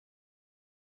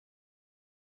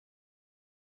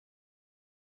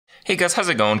Hey guys, how's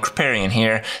it going? Kripparrian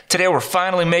here. Today we're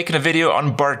finally making a video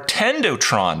on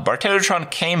Bartendotron.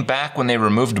 Bartendotron came back when they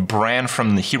removed Bran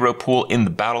from the hero pool in the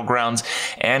Battlegrounds,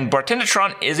 and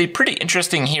Bartendotron is a pretty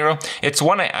interesting hero. It's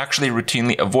one I actually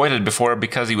routinely avoided before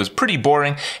because he was pretty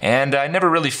boring, and I never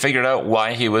really figured out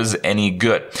why he was any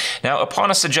good. Now,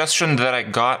 upon a suggestion that I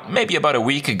got maybe about a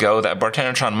week ago that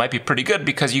Bartendotron might be pretty good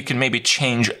because you can maybe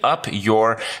change up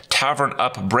your tavern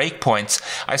up breakpoints,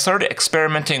 I started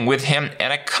experimenting with him,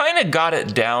 and I kind of got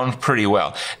it down pretty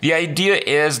well. The idea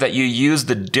is that you use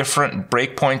the different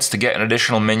breakpoints to get an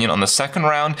additional minion on the second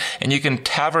round, and you can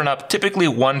tavern up typically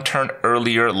one turn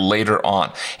earlier later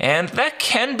on. And that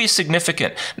can be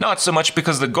significant. Not so much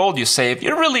because the gold you save,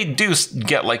 you really do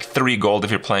get like 3 gold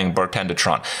if you're playing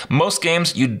Bartendotron. Most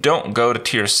games you don't go to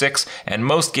tier 6, and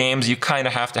most games you kind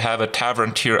of have to have a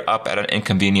tavern tier up at an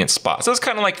inconvenient spot. So it's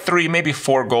kind of like 3, maybe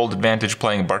 4 gold advantage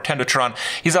playing Bartendotron.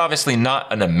 He's obviously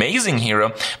not an amazing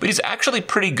hero, but he's actually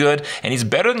pretty good, and he's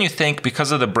better than you think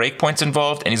because of the breakpoints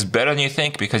involved, and he's better than you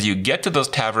think because you get to those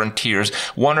tavern tiers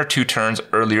 1 or 2 turns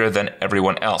earlier than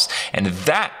everyone else. And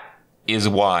that is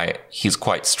why he's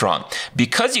quite strong.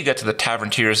 Because you get to the tavern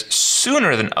tiers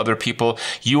sooner than other people,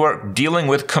 you are dealing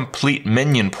with complete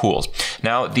minion pools.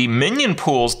 Now, the minion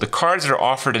pools, the cards that are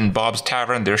offered in Bob's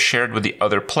Tavern, they're shared with the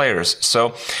other players.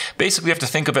 So basically you have to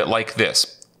think of it like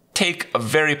this. Take a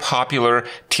very popular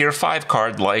tier 5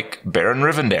 card like Baron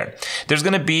Rivendare. There's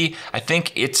going to be, I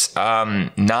think it's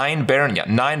 9 Baron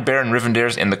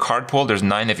Rivendares in the card pool. There's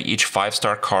 9 of each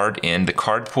 5-star card in the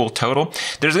card pool total.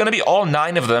 There's going to be all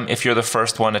 9 of them if you're the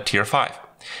first one at tier 5.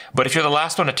 But if you're the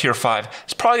last one at tier 5,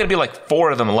 it's probably going to be like 4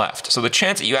 of them left. So the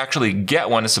chance that you actually get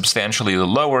one is substantially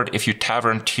lowered if you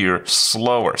tavern tier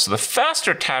slower. So the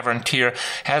faster tavern tier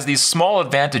has these small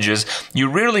advantages you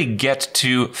really get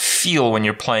to feel when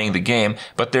you're playing the game,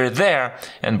 but they're there,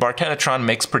 and Bartendotron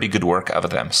makes pretty good work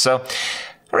of them. So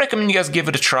I recommend you guys give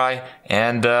it a try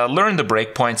and learn the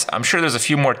breakpoints. I'm sure there's a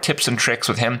few more tips and tricks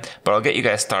with him, but I'll get you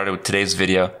guys started with today's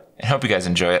video, and hope you guys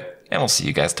enjoy it, and we'll see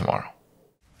you guys tomorrow.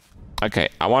 Okay,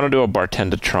 I want to do a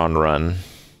Bartendotron run.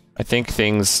 I think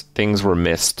things were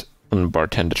missed on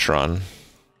Bartendotron.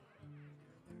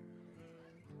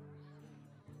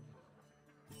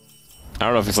 I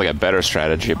don't know if it's like a better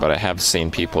strategy, but I have seen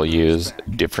people use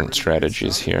different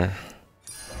strategies here.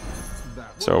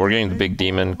 So we're getting the big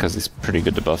demon because it's pretty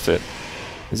good to buff it.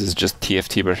 This is just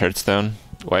TFT by Hearthstone.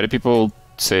 Why do people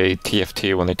say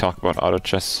TFT when they talk about auto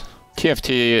chess?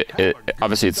 TFT,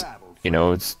 obviously it's, you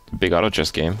know, it's a big auto chess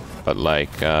game, but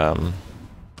like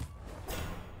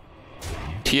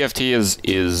TFT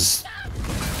is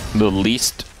the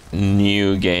least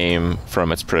new game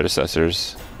from its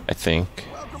predecessors, I think.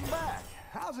 Welcome back.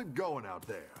 How's it going out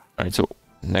there? Alright, so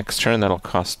next turn that'll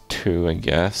cost 2, I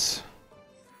guess.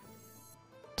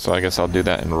 So I guess I'll do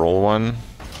that and roll 1.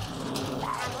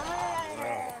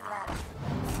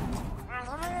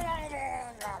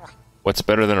 What's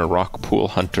better than a rock pool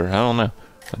hunter? I don't know.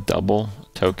 A double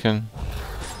token?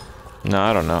 No,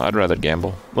 I don't know. I'd rather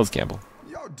gamble. Let's gamble.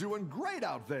 You're doing great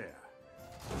out there.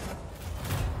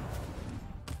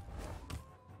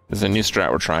 There's a new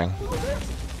strat we're trying.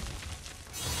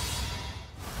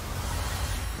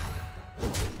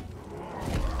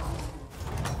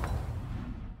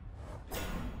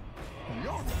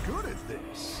 You're good at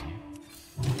this.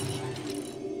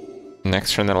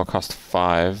 Next turn that'll cost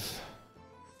 5.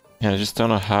 Yeah, I just don't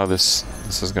know how this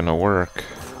is gonna work.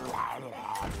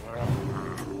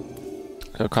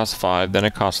 So it costs 5, then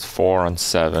it costs 4 on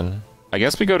 7. I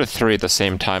guess we go to 3 at the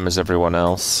same time as everyone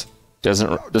else.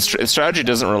 The strategy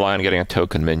doesn't rely on getting a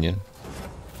token minion,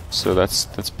 so that's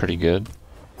pretty good.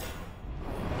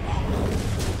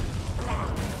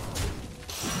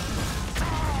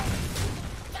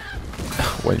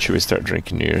 When should we start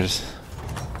drinking New Year's?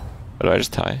 Or do I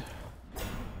just tie?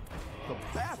 The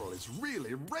battle is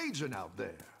really raging out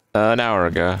there. An hour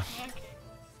ago.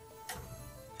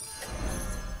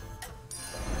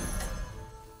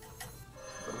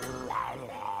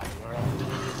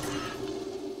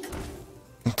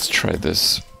 Let's try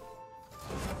this.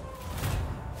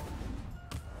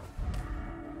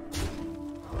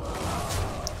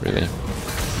 Really?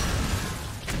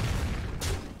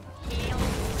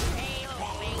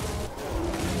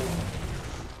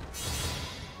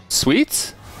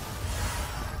 Sweets?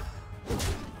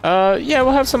 Yeah,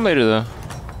 we'll have some later though.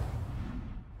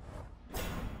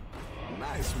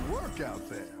 Nice work out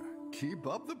there. Keep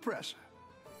up the pressure.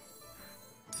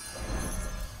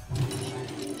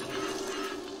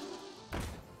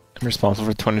 I'm responsible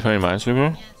for 2020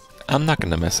 Minesweeper? I'm not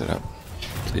gonna mess it up.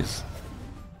 Please.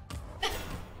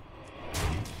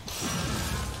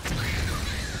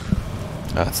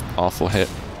 That's an awful hit.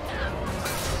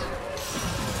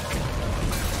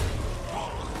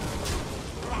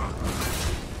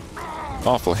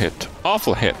 Awful hit.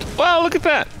 Awful hit. Wow, look at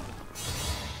that!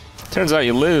 Turns out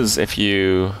you lose if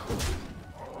you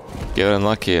get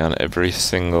unlucky on every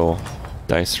single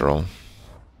dice roll.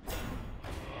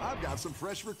 I've got some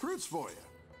fresh recruits for you.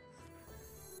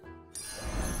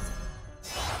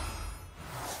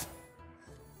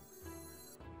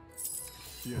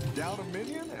 You're down a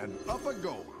minion and up a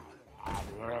goal.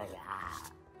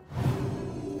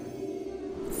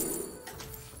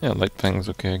 Yeah, light thing's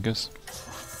okay, I guess.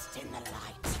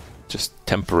 Just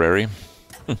temporary.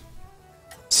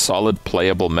 Solid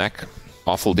playable mech.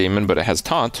 Awful demon, but it has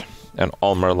taunt. And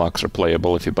all murlocs are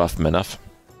playable if you buff them enough.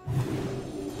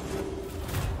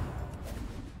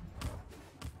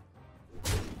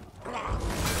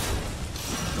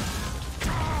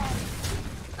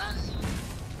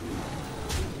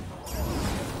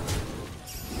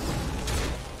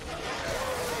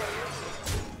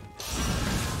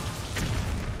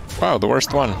 Wow, the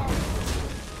worst one.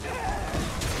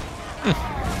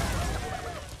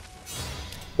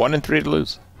 1 in 3 to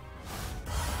lose.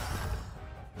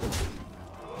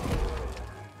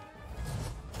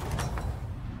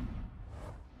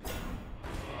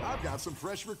 I've got some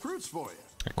fresh recruits for you.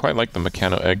 I quite like the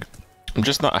Mechano Egg. I'm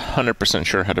just not 100%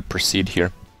 sure how to proceed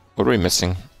here. What are we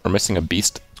missing? We're missing a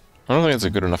beast. I don't think it's a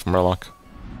good enough Murloc.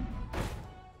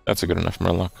 That's a good enough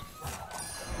Murloc.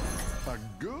 A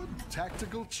good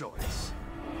tactical choice.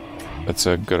 That's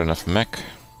a good enough mech.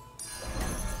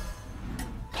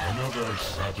 Another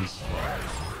satisfied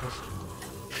customer.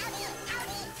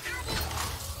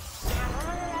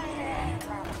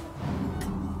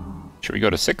 Should we go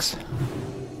to 6?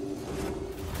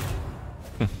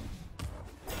 I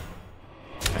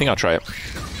think I'll try it.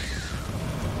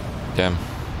 Damn.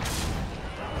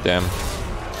 Damn.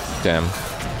 Damn.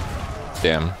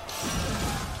 Damn.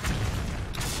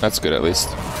 That's good at least.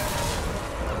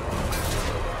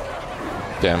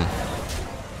 Damn.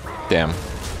 Damn.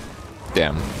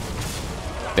 Damn.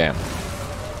 Damn.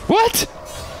 What?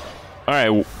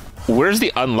 Alright, where's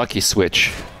the unlucky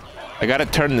switch? I gotta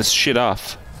turn this shit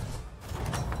off.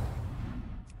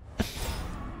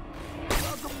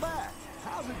 Welcome back.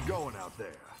 How's it going out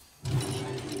there?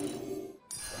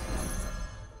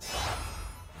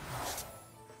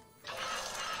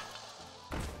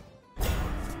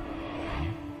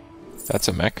 That's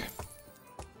a mech.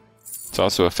 It's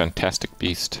also a fantastic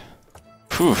beast.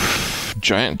 Phew,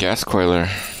 giant gas coiler.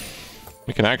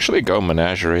 We can actually go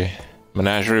Menagerie.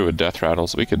 Menagerie with death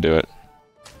rattles, we could do it.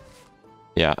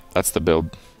 Yeah, that's the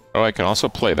build. Oh, I can also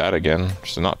play that again,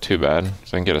 which is not too bad.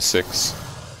 So I can get a 6.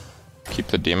 Keep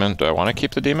the demon. Do I want to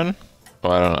keep the demon?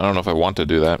 Well, I don't know if I want to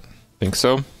do that. Think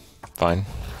so? Fine.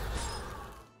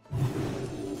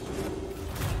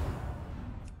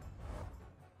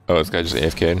 Oh, this guy just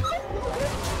AFK'd.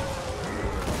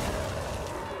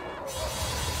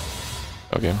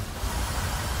 Okay.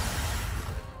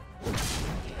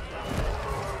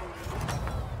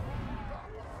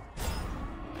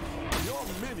 Your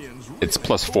minions It's really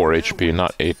plus 4 HP,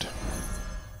 not 8.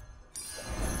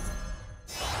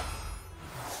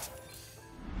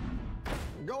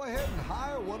 Go ahead and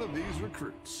hire one of these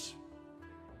recruits.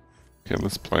 Okay,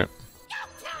 let's play it.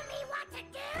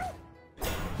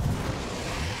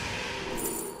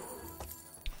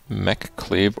 Mech,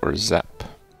 Cleave, or Zap?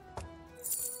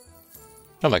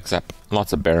 I like Zap.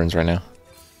 Lots of Barons right now.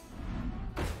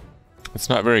 It's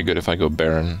not very good if I go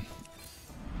Baron.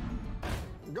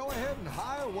 Go ahead and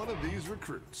hire one of these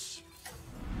recruits.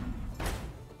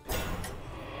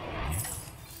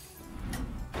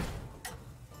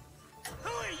 Who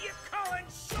are you calling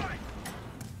short?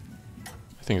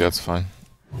 I think that's fine.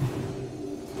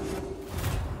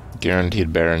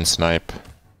 Guaranteed Baron snipe.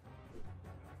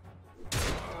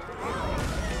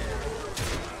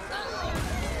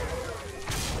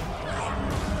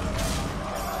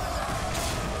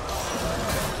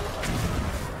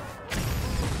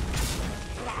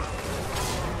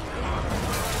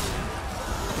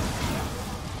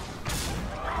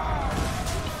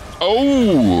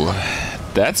 Oh,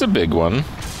 that's a big one.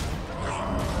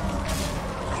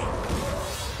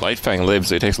 Lightfang lives,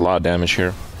 so he takes a lot of damage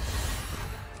here.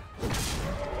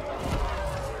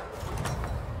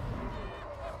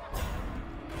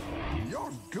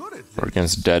 You're good at We're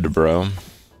against Dead Bro. I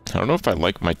don't know if I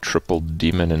like my triple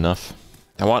demon enough.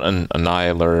 I want an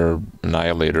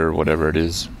Annihilator, whatever it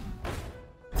is.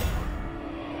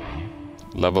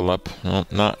 Level up? No,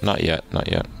 not yet, not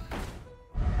yet.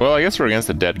 Well, I guess we're against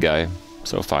a dead guy,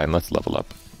 so fine, let's level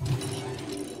up.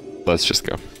 Let's just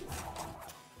go.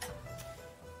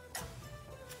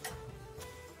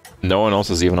 No one else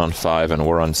is even on 5, and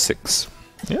we're on 6.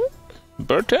 Yeah,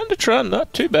 Bartendotron,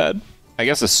 not too bad. I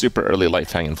guess a super early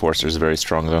Lightfang Enforcer is very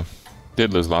strong, though.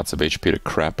 Did lose lots of HP to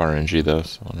crap RNG though,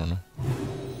 so I don't know.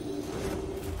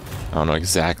 I don't know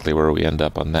exactly where we end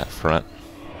up on that front.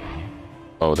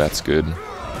 Oh, that's good.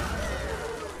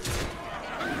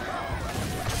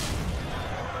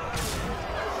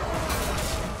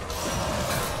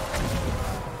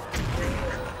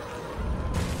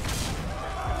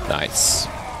 Nice.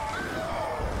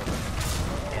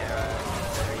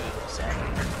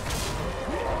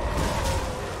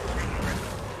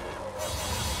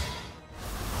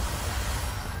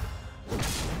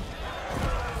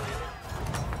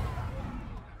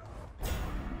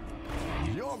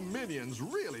 Your minions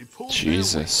really pulled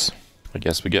Jesus. I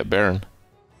guess we get Baron.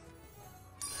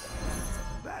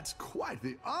 That's quite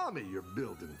the army you're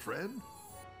building, friend.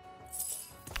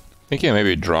 Thinking of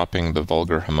maybe dropping the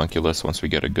Vulgar Homunculus once we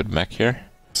get a good mech here.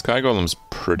 Sky Golem's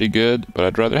pretty good, but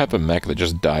I'd rather have a mech that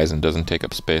just dies and doesn't take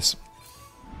up space.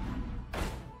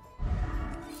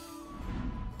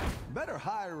 Better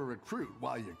hire a recruit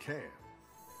while you can.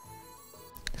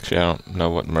 Actually, I don't know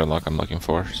what Murloc I'm looking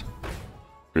for. So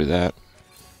do that.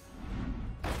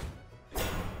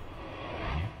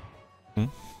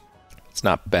 It's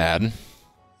not bad.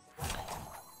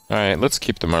 Alright, let's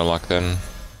keep the Murloc then.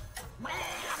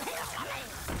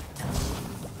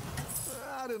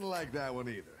 I didn't like that one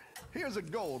either. Here's a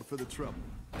gold for the trouble.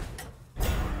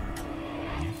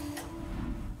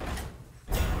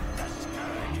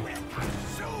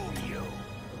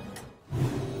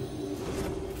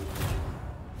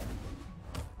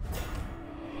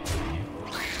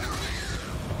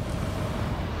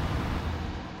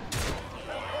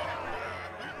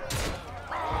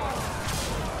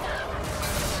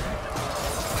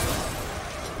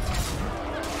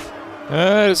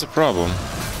 That is a problem.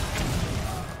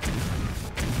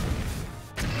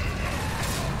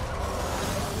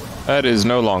 That is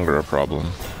no longer a problem.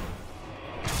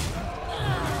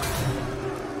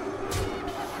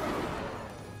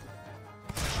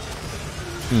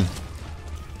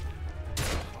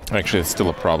 Actually, it's still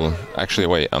a problem. Actually,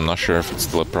 wait, I'm not sure if it's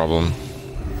still a problem.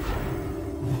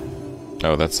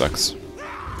 Oh, that sucks.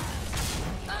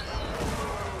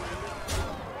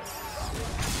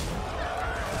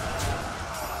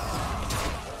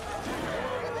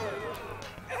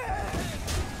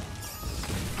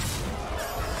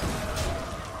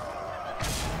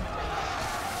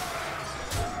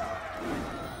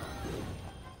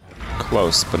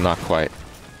 Close, but not quite.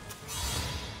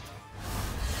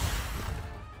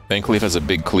 Bankleaf has a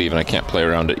big cleave and I can't play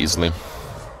around it easily.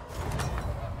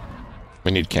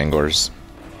 We need Kangors.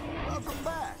 Welcome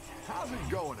back. How's it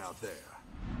going out there?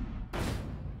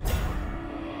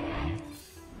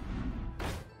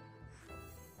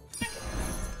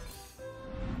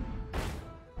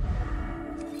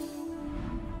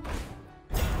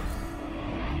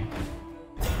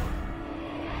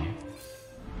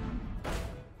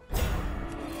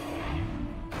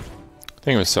 I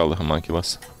think we sell the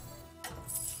Homunculus.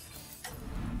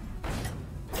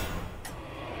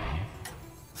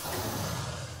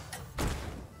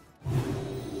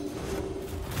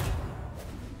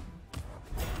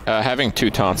 Having two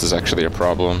taunts is actually a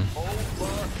problem.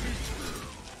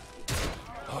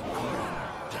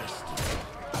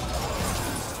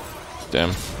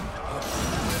 Damn.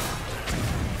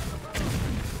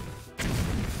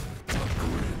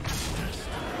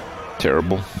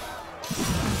 Terrible.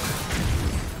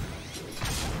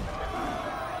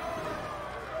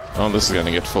 Oh, this is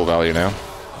gonna get full value now.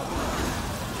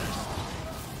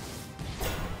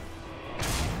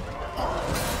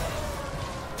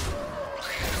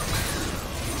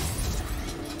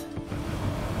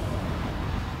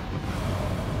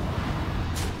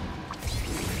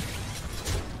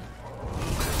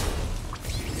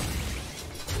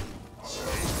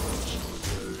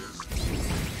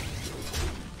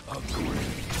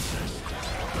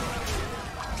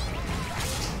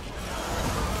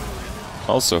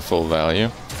 Also full value.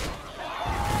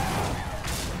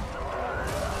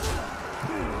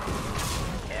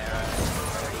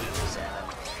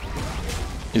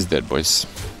 He's dead, boys.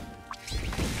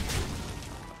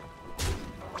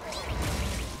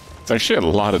 It's actually a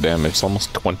lot of damage. It's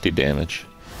almost 20 damage.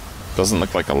 Doesn't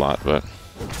look like a lot, but...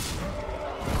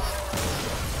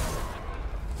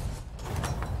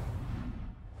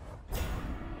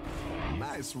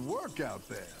 Nice work out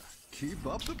there. Keep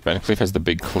up the... Van Cleef has the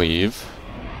big cleave.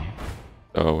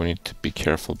 Oh, we need to be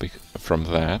careful from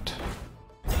that.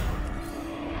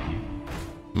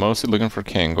 Mostly looking for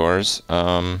Kangors.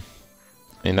 And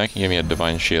that can give me a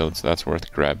Divine Shield, so that's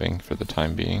worth grabbing for the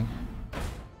time being.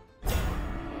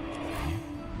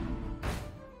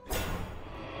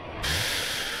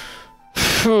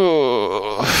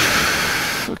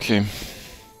 Okay.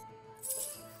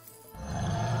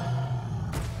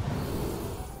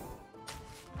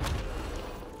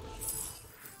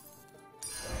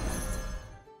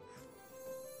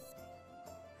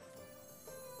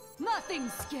 Nothing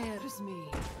scares me,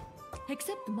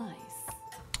 except mice.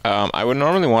 I would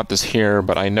normally want this here,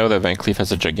 but I know that Van Cleef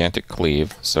has a gigantic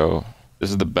cleave, so this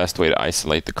is the best way to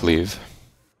isolate the cleave.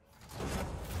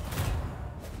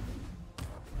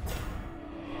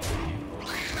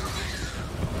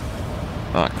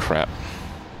 Ah, crap.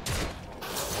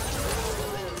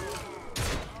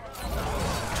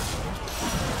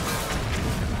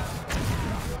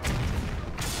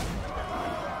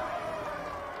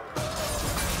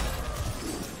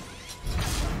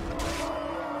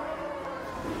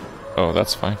 Oh,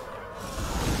 that's fine.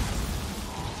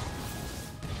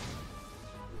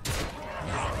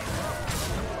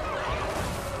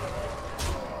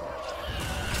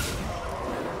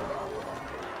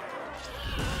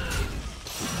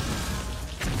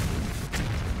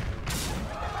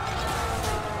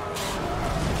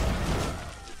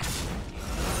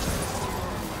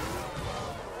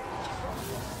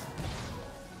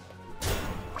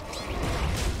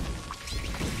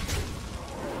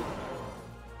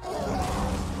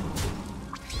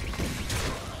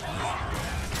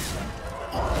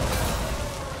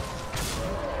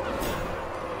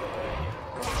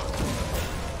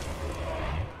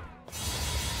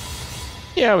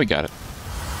 Yeah, we got it.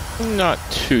 Not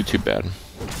too bad.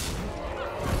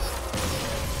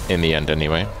 In the end,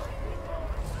 anyway.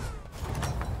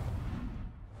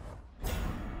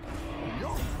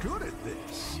 You're good at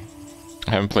this.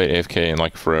 I haven't played AFK in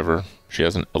like forever. She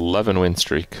has an 11 win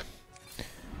streak,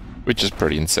 which is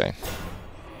pretty insane.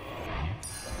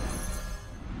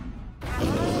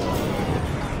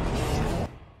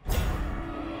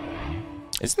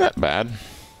 Isn't that bad?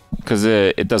 Because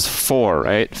it does 4,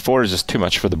 right? 4 is just too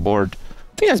much for the board.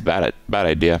 I think that's bad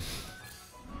idea.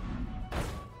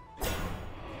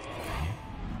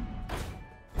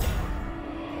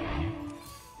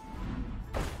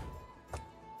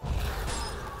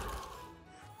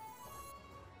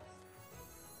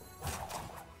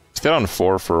 Stayed on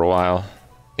 4 for a while.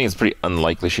 I think it's pretty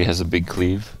unlikely she has a big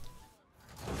cleave.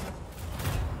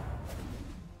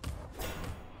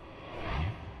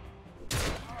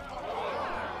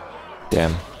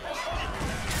 Damn.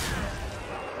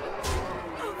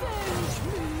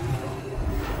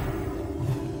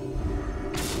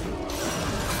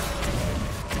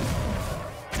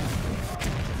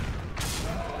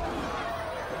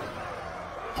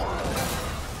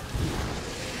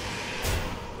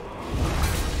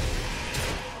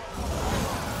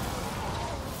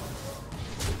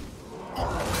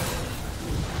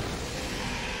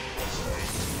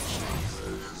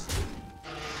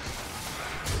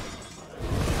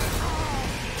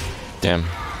 Damn.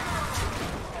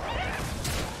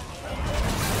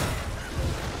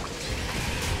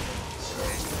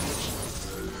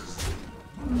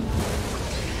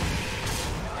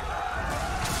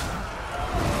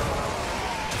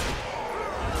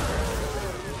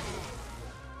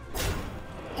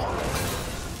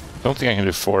 Don't think I can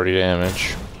do 40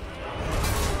 damage.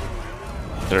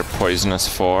 They're poisonous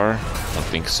 4. Don't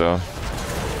think so.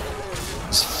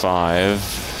 It's 5.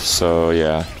 So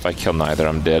yeah, if I kill neither,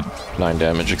 I'm dead. 9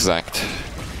 damage exact.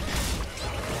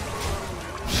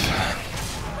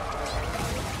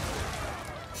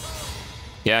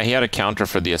 Yeah, he had a counter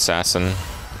for the assassin.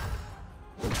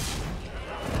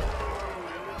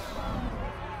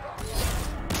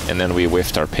 And then we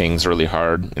whiffed our pings really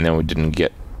hard, and then we didn't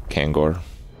get Kangor.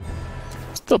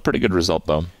 Still a pretty good result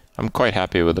though. I'm quite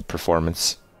happy with the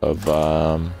performance of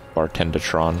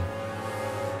Bartendotron.